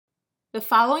The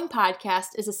following podcast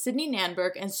is a Sydney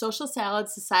Nanberg and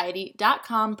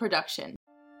SocialSaladSociety.com production.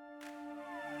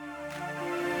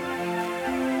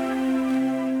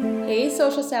 Hey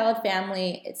Social Salad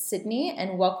family, it's Sydney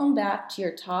and welcome back to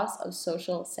your Toss of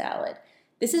Social Salad.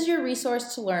 This is your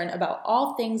resource to learn about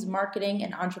all things marketing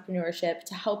and entrepreneurship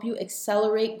to help you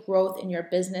accelerate growth in your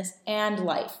business and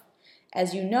life.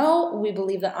 As you know, we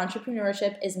believe that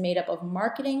entrepreneurship is made up of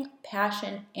marketing,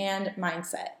 passion, and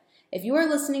mindset. If you are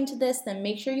listening to this, then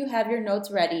make sure you have your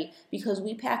notes ready because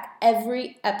we pack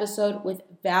every episode with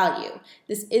value.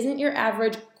 This isn't your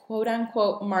average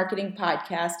quote-unquote marketing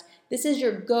podcast. This is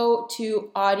your go-to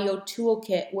audio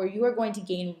toolkit where you are going to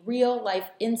gain real-life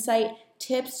insight,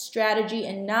 tips, strategy,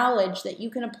 and knowledge that you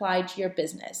can apply to your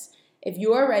business. If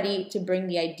you are ready to bring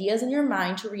the ideas in your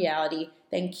mind to reality,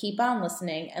 then keep on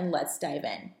listening and let's dive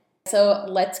in. So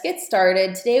let's get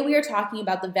started. Today we are talking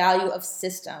about the value of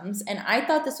systems, and I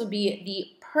thought this would be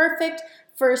the perfect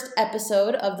first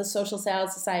episode of the Social Salad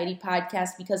Society podcast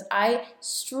because I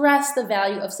stress the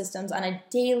value of systems on a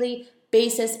daily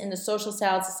basis in the Social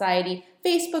Salad Society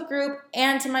Facebook group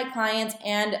and to my clients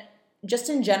and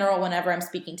just in general whenever I'm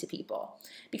speaking to people.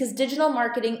 Because digital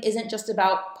marketing isn't just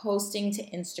about posting to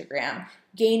Instagram,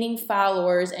 gaining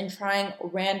followers, and trying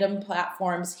random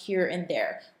platforms here and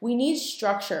there. We need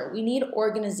structure. We need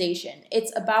organization.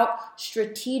 It's about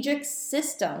strategic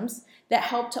systems that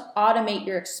help to automate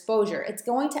your exposure. It's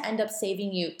going to end up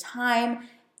saving you time,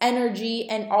 energy,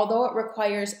 and although it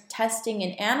requires testing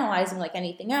and analyzing like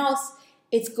anything else,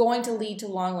 it's going to lead to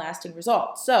long-lasting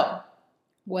results. So,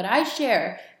 what I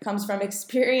share comes from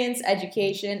experience,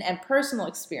 education, and personal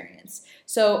experience.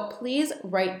 So please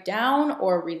write down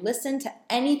or re-listen to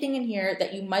anything in here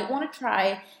that you might want to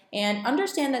try and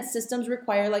understand that systems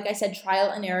require, like I said, trial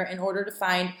and error in order to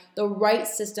find the right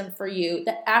system for you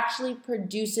that actually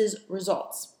produces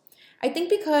results. I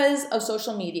think because of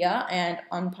social media and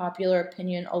unpopular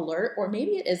opinion alert, or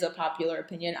maybe it is a popular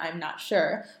opinion, I'm not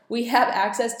sure, we have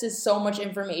access to so much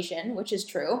information, which is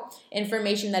true,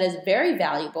 information that is very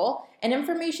valuable and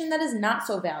information that is not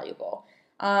so valuable.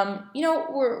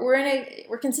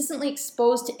 We're consistently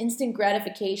exposed to instant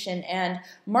gratification and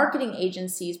marketing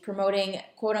agencies promoting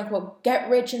quote unquote get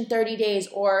rich in 30 days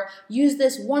or use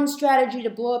this one strategy to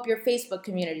blow up your Facebook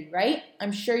community, right?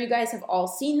 I'm sure you guys have all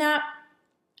seen that.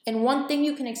 And one thing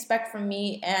you can expect from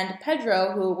me and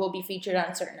Pedro, who will be featured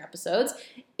on certain episodes,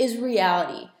 is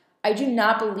reality. I do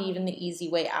not believe in the easy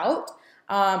way out.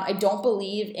 I don't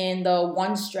believe in the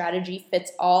one strategy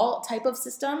fits all type of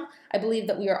system. I believe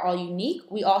that we are all unique.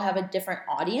 We all have a different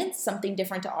audience, something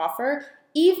different to offer.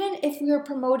 Even if we are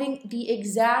promoting the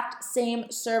exact same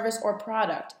service or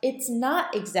product, it's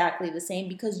not exactly the same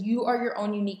because you are your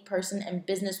own unique person and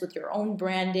business with your own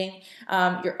branding.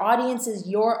 Your audience is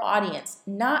your audience.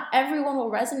 Not everyone will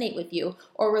resonate with you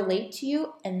or relate to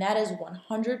you, and that is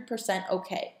 100%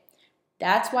 okay.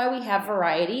 That's why we have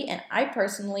variety, and I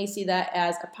personally see that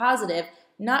as a positive,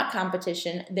 not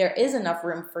competition. There is enough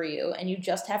room for you, and you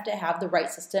just have to have the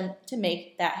right system to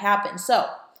make that happen. So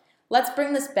let's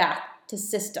bring this back to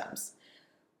systems.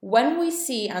 When we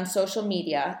see on social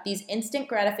media these instant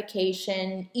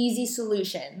gratification, easy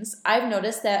solutions, I've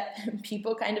noticed that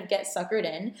people kind of get suckered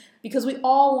in because we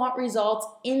all want results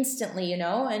instantly,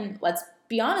 and let's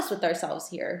be honest with ourselves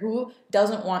here. Who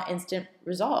doesn't want instant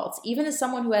results? Even as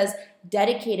someone who has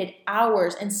dedicated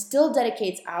hours and still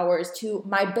dedicates hours to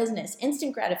my business,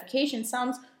 instant gratification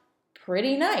sounds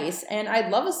pretty nice, and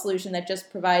I'd love a solution that just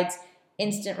provides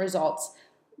instant results.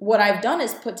 What I've done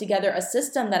is put together a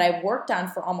system that I've worked on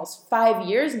for almost 5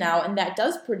 years now, and that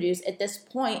does produce, at this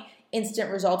point,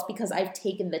 instant results because I've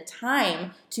taken the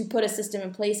time to put a system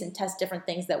in place and test different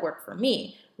things that work for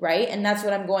me, right? And that's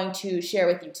what I'm going to share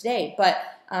with you today. But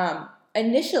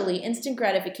initially, instant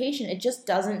gratification, it just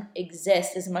doesn't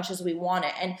exist as much as we want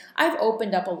it. And I've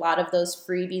opened up a lot of those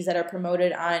freebies that are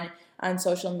promoted on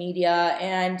social media.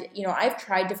 And, I've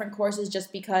tried different courses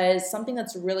just because something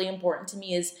that's really important to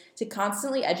me is to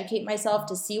constantly educate myself,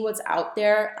 to see what's out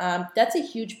there. That's a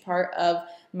huge part of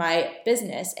my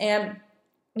business. And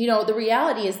the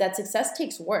reality is that success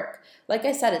takes work. Like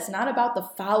I said, it's not about the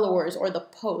followers or the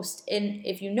post. And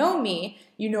if you know me,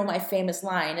 you know my famous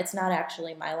line. It's not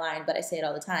actually my line, but I say it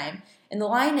all the time. And the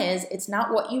line is, it's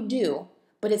not what you do,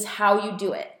 but it's how you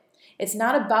do it. It's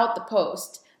not about the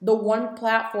post, the one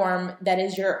platform that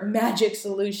is your magic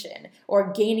solution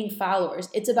or gaining followers.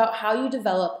 It's about how you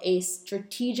develop a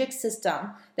strategic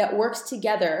system that works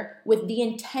together with the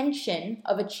intention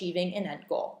of achieving an end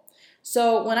goal.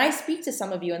 So when I speak to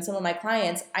some of you and some of my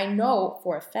clients, I know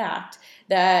for a fact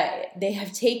that they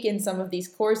have taken some of these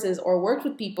courses or worked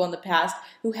with people in the past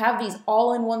who have these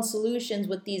all-in-one solutions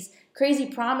with these crazy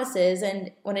promises,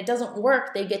 and when it doesn't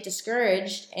work, they get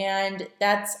discouraged, and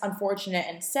that's unfortunate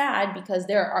and sad because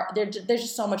there's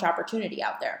just so much opportunity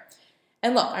out there.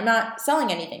 And look, I'm not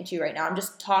selling anything to you right now. I'm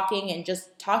just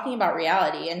talking about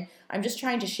reality, and I'm just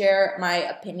trying to share my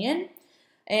opinion.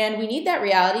 And we need that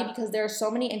reality because there are so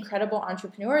many incredible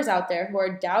entrepreneurs out there who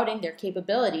are doubting their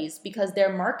capabilities because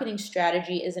their marketing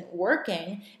strategy isn't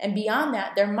working. And beyond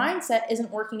that, their mindset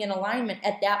isn't working in alignment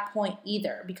at that point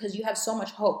either, because you have so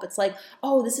much hope. It's like,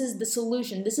 oh, this is the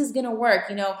solution. This is going to work.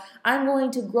 I'm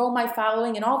going to grow my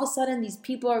following, and all of a sudden these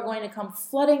people are going to come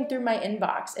flooding through my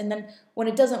inbox. And then when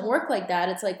it doesn't work like that,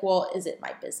 it's like, well, is it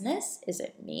my business? Is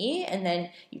it me? And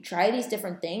then you try these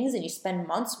different things and you spend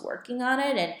months working on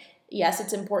it, and yes,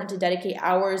 it's important to dedicate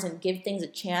hours and give things a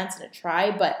chance and a try,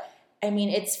 but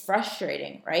it's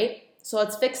frustrating, right? So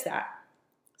let's fix that.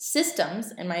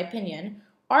 Systems, in my opinion,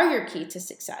 are your key to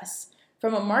success.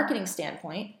 From a marketing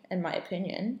standpoint, in my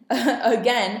opinion,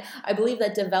 again, I believe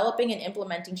that developing and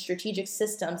implementing strategic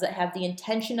systems that have the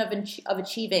intention of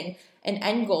achieving an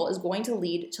end goal is going to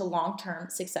lead to long-term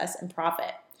success and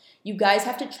profit. You guys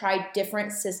have to try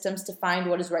different systems to find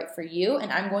what is right for you,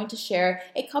 and I'm going to share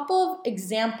a couple of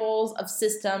examples of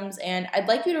systems, and I'd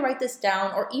like you to write this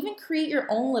down or even create your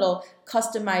own little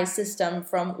customized system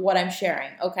from what I'm sharing,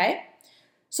 okay?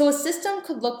 So a system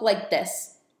could look like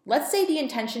this. Let's say the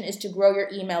intention is to grow your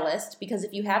email list, because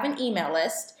if you have an email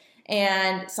list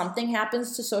and something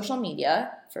happens to social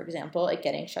media, for example, it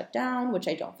getting shut down, which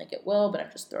I don't think it will, but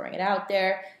I'm just throwing it out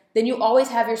there, then you always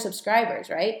have your subscribers,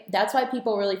 right? That's why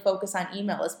people really focus on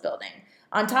email list building.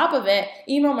 On top of it,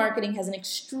 email marketing has an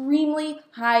extremely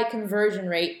high conversion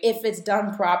rate if it's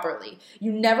done properly.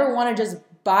 You never want to just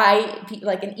buy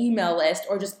like an email list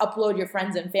or just upload your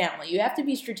friends and family. You have to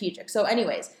be strategic. So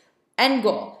anyways, end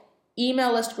goal,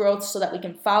 email list growth so that we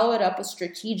can follow it up with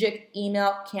strategic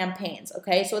email campaigns,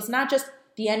 okay? So it's not just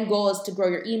the end goal is to grow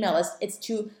your email list. It's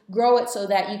to grow it so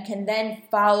that you can then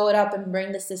follow it up and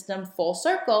bring the system full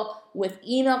circle with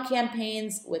email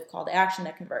campaigns with call to action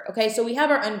that convert. Okay, so we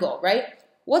have our end goal, right?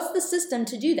 What's the system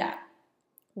to do that?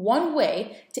 One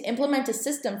way to implement a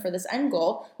system for this end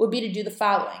goal would be to do the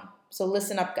following. So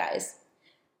listen up, guys.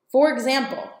 For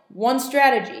example, one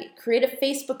strategy, create a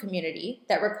Facebook community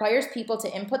that requires people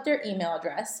to input their email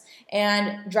address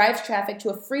and drives traffic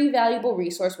to a free, valuable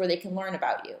resource where they can learn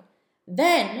about you.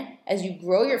 Then, as you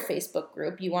grow your Facebook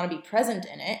group, you want to be present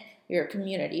in it, your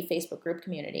community, Facebook group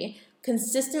community,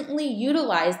 consistently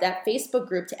utilize that Facebook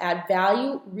group to add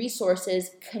value,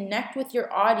 resources, connect with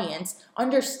your audience,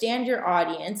 understand your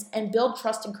audience, and build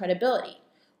trust and credibility.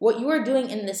 What you are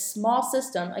doing in this small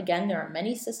system, again, there are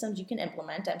many systems you can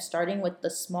implement. I'm starting with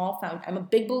the small I'm a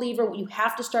big believer you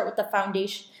have to start with the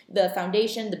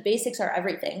foundation. The basics are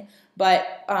everything. But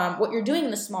what you're doing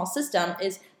in the small system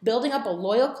is building up a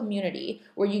loyal community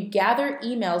where you gather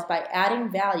emails by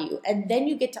adding value, and then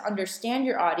you get to understand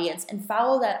your audience and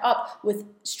follow that up with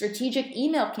strategic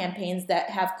email campaigns that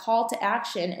have call to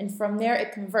action, and from there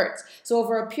it converts. So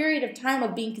over a period of time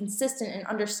of being consistent and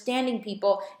understanding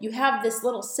people, you have this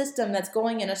little system that's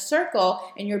going in a circle,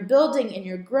 and you're building and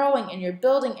you're growing and you're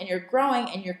building and you're growing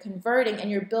and you're converting and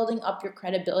you're building up your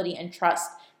credibility and trust.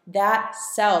 That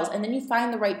sells, and then you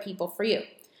find the right people for you.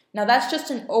 Now that's just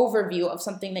an overview of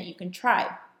something that you can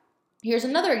try. Here's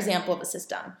another example of a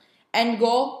system. End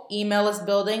goal, email list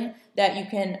building that you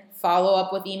can follow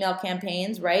up with email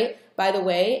campaigns, right? By the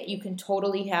way, you can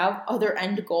totally have other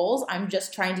end goals. I'm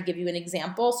just trying to give you an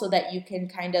example so that you can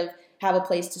kind of have a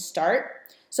place to start.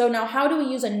 So now how do we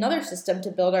use another system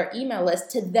to build our email list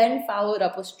to then follow it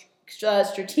up with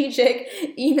strategic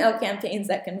email campaigns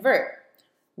that convert?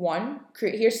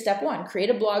 Here's step one. Create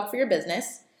a blog for your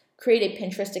business. Create a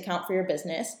Pinterest account for your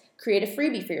business. Create a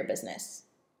freebie for your business.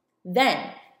 Then,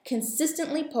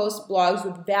 consistently post blogs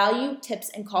with value, tips,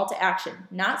 and call to action.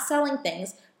 Not selling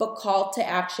things, but but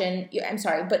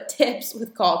tips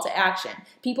with call to action.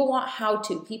 People want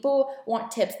how-to. People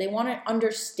want tips. They want to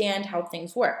understand how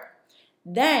things work.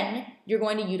 Then, you're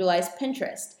going to utilize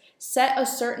Pinterest. Set a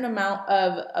certain amount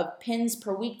of pins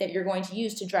per week that you're going to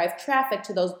use to drive traffic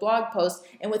to those blog posts.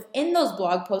 And within those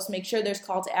blog posts, make sure there's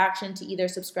call to action to either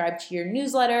subscribe to your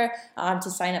newsletter, to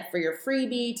sign up for your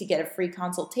freebie, to get a free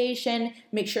consultation.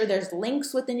 Make sure there's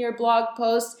links within your blog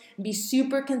posts. Be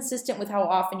super consistent with how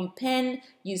often you pin.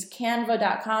 Use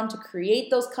canva.com to create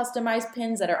those customized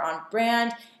pins that are on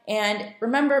brand. And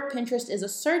remember, Pinterest is a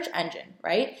search engine,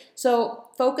 right? So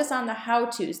focus on the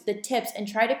how-tos, the tips, and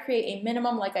try to create a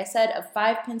minimum, like I said, of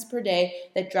 5 pins per day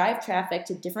that drive traffic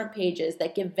to different pages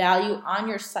that give value on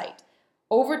your site.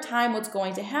 Over time, what's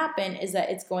going to happen is that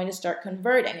it's going to start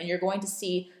converting and you're going to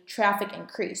see traffic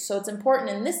increase. So it's important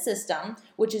in this system,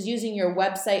 which is using your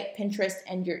website, Pinterest,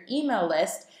 and your email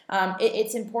list,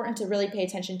 it's important to really pay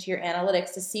attention to your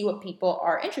analytics to see what people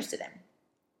are interested in.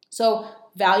 So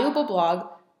valuable blog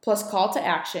plus call to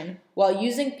action while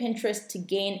using Pinterest to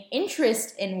gain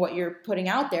interest in what you're putting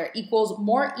out there equals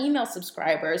more email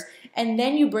subscribers, and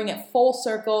then you bring it full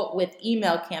circle with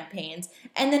email campaigns.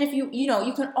 And then if you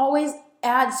can always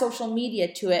add social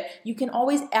media to it. You can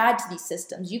always add to these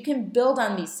systems. You can build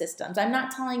on these systems. I'm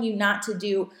not telling you not to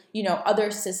do,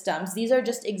 other systems. These are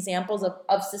just examples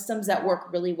of systems that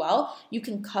work really well. You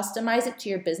can customize it to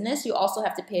your business. You also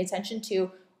have to pay attention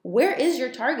to where is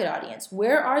your target audience?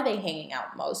 Where are they hanging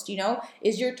out most?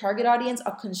 Is your target audience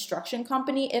a construction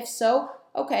company? If so,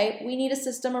 okay, we need a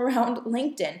system around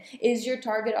LinkedIn. Is your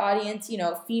target audience,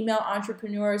 female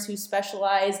entrepreneurs who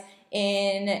specialize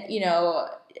in,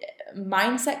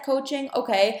 mindset coaching?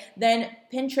 Okay, then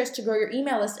Pinterest to grow your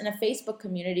email list and a Facebook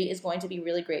community is going to be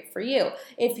really great for you.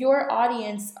 If your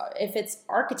audience, if it's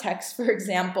architects, for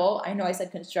example, I know I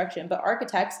said construction, but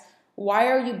architects, why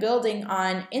are you building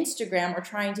on Instagram or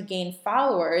trying to gain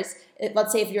followers?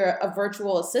 Let's say if you're a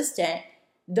virtual assistant,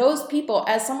 those people,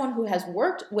 as someone who has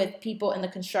worked with people in the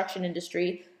construction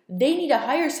industry, they need to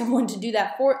hire someone to do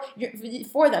that for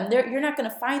them. You're not going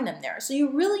to find them there. So you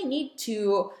really need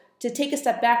to take a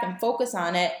step back and focus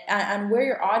on it, on where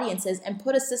your audience is, and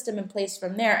put a system in place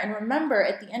from there. And remember,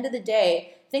 at the end of the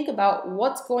day, think about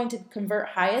what's going to convert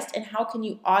highest and how can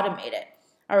you automate it,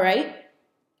 all right?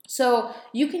 So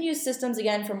you can use systems,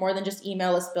 again, for more than just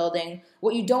email list building.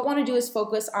 What you don't want to do is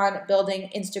focus on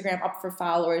building Instagram up for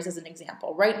followers, as an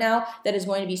example. Right now, that is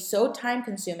going to be so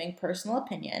time-consuming, personal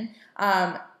opinion.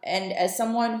 And as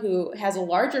someone who has a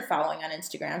larger following on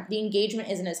Instagram, the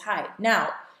engagement isn't as high. Now,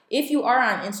 if you are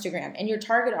on Instagram and your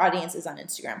target audience is on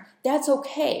Instagram, that's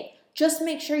okay. Just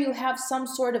make sure you have some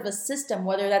sort of a system,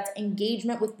 whether that's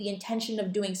engagement with the intention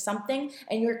of doing something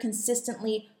and you're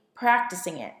consistently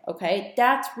practicing it, okay?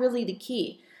 That's really the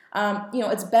key.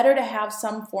 It's better to have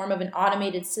some form of an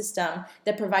automated system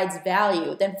that provides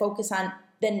value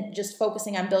than just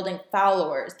focusing on building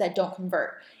followers that don't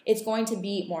convert. It's going to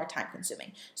be more time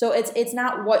consuming. So it's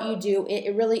not what you do,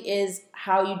 it really is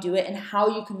how you do it and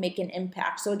how you can make an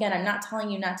impact. So again, I'm not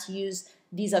telling you not to use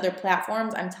these other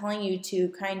platforms. I'm telling you to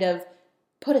kind of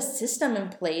put a system in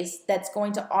place that's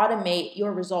going to automate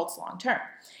your results long term.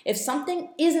 If something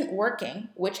isn't working,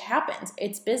 which happens,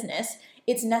 it's business,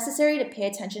 it's necessary to pay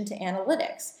attention to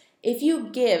analytics. If you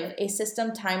give a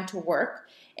system time to work,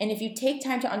 and if you take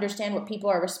time to understand what people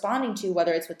are responding to,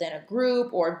 whether it's within a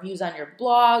group or views on your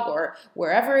blog or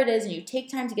wherever it is, and you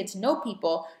take time to get to know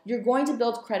people, you're going to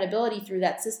build credibility through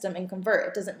that system and convert.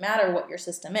 It doesn't matter what your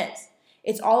system is.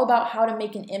 It's all about how to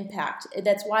make an impact.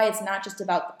 That's why it's not just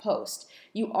about the post.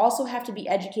 You also have to be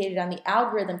educated on the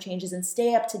algorithm changes and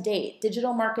stay up to date.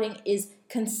 Digital marketing is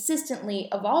consistently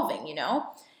evolving,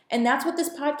 And that's what this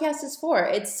podcast is for.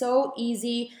 It's so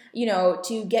easy,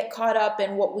 to get caught up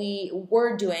in what we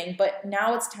were doing, but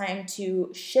now it's time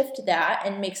to shift that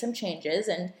and make some changes.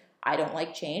 And I don't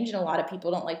like change, and a lot of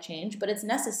people don't like change, but it's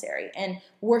necessary. And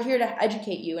we're here to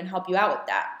educate you and help you out with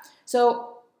that. So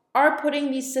are putting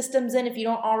these systems in, if you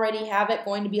don't already have it,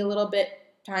 going to be a little bit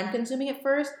time consuming at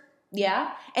first?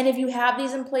 Yeah. And if you have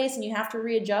these in place and you have to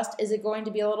readjust, is it going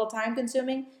to be a little time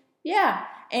consuming? Yeah.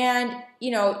 And,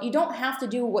 you don't have to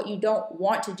do what you don't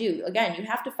want to do. Again, you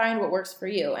have to find what works for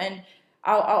you. And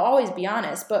I'll always be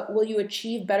honest, but will you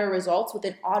achieve better results with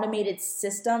an automated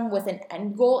system with an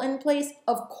end goal in place?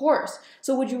 Of course.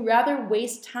 So would you rather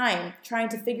waste time trying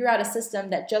to figure out a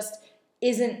system that just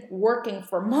isn't working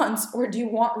for months, or do you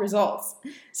want results?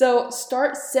 So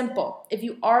start simple. If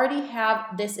you already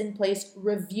have this in place,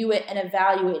 review it and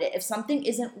evaluate it. If something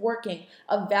isn't working,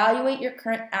 evaluate your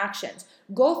current actions.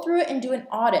 Go through it and do an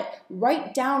audit.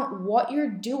 Write down what you're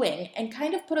doing and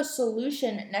kind of put a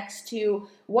solution next to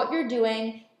what you're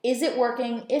doing. Is it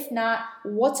working? If not,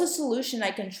 what's a solution I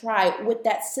can try with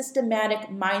that systematic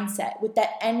mindset, with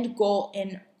that end goal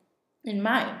in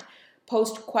mind?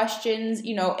 Post questions,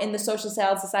 in the Social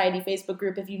Salad Society Facebook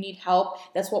group if you need help.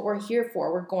 That's what we're here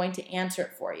for. We're going to answer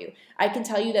it for you. I can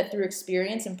tell you that through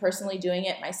experience and personally doing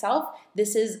it myself,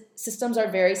 systems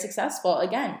are very successful.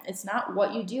 Again, it's not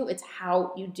what you do, it's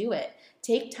how you do it.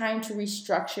 Take time to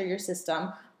restructure your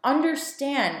system.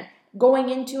 Understand going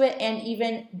into it and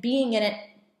even being in it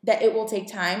that it will take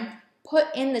time. Put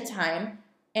in the time.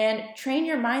 and train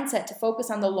your mindset to focus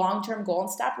on the long-term goal and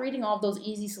stop reading all of those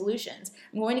easy solutions.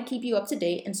 I'm going to keep you up to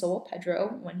date, and so will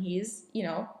Pedro when he's,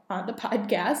 on the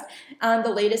podcast, on the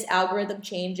latest algorithm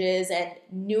changes and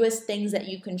newest things that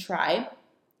you can try.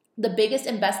 The biggest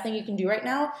and best thing you can do right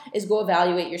now is go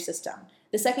evaluate your system.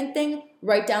 The second thing,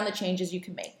 write down the changes you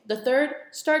can make. The third,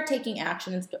 start taking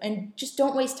action and just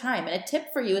don't waste time. And a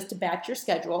tip for you is to batch your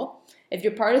schedule. If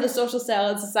you're part of the Social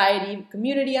Salad Society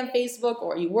community on Facebook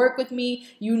or you work with me,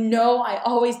 you know I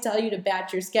always tell you to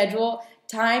batch your schedule.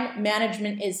 Time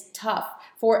management is tough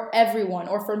for everyone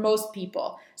or for most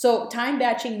people. So time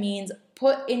batching means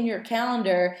put in your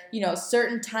calendar,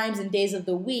 certain times and days of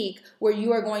the week where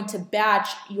you are going to batch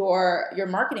your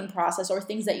marketing process or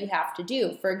things that you have to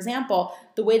do. For example,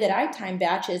 the way that I time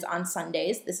batch is on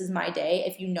Sundays. This is my day.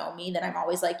 If you know me, then I'm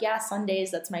always like, yeah, Sundays,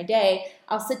 that's my day.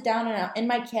 I'll sit down and in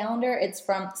my calendar, it's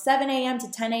from 7 a.m. to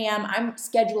 10 a.m. I'm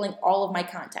scheduling all of my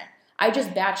content. I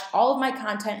just batched all of my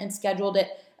content and scheduled it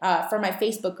for my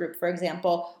Facebook group, for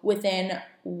example, within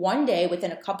one day,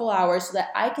 within a couple hours, so that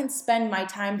I can spend my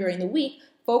time during the week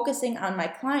focusing on my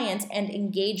clients and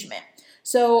engagement.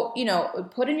 So,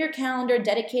 put in your calendar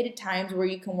dedicated times where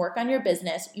you can work on your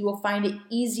business. You will find it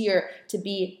easier to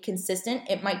be consistent.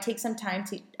 It might take some time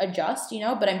to adjust,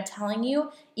 but I'm telling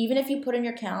you, even if you put in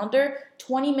your calendar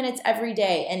 20 minutes every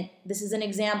day, and this is an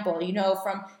example,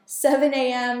 from 7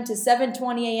 a.m. to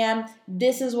 7:20 a.m.,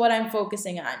 this is what I'm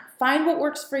focusing on. Find what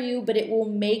works for you, but it will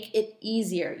make it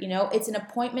easier. It's an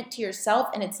appointment to yourself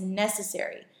and it's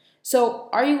necessary. So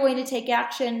are you going to take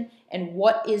action, and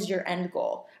what is your end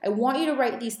goal? I want you to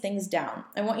write these things down.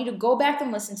 I want you to go back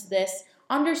and listen to this,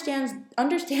 understand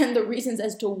the reasons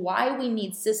as to why we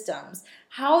need systems,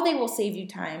 how they will save you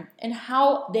time, and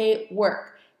how they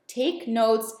work. Take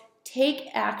notes, take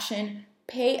action,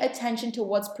 pay attention to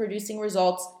what's producing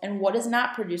results and what is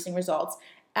not producing results.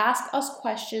 Ask us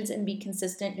questions and be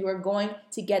consistent. You are going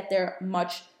to get there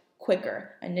much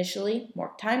quicker. Initially,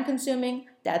 more time consuming.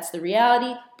 That's the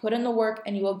reality. Put in the work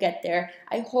and you will get there.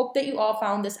 I hope that you all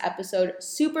found this episode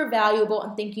super valuable,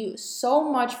 and thank you so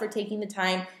much for taking the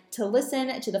time to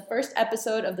listen to the first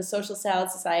episode of the Social Salad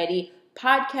Society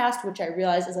podcast, which I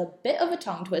realize is a bit of a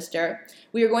tongue twister.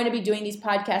 We are going to be doing these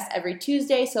podcasts every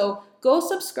Tuesday, so go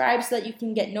subscribe so that you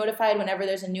can get notified whenever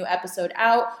there's a new episode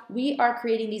out. We are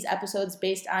creating these episodes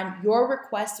based on your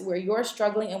requests, where you're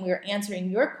struggling, and we are answering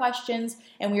your questions,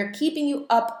 and we are keeping you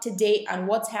up to date on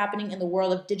what's happening in the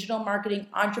world of digital marketing,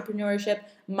 entrepreneurship,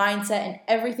 mindset, and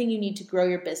everything you need to grow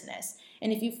your business.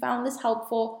 And if you found this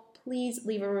helpful, please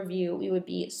leave a review. We would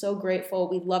be so grateful.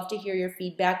 We'd love to hear your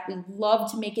feedback. We'd love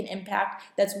to make an impact.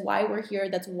 That's why we're here.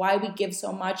 That's why we give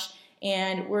so much.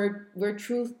 And we're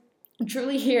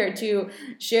truly here to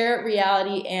share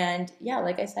reality and,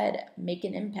 like I said, make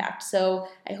an impact. So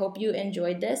I hope you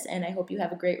enjoyed this, and I hope you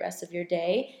have a great rest of your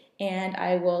day. And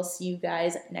I will see you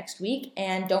guys next week.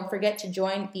 And don't forget to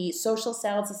join the Social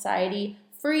Salad Society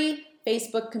free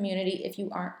Facebook community if you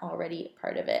aren't already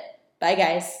part of it. Bye,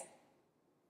 guys.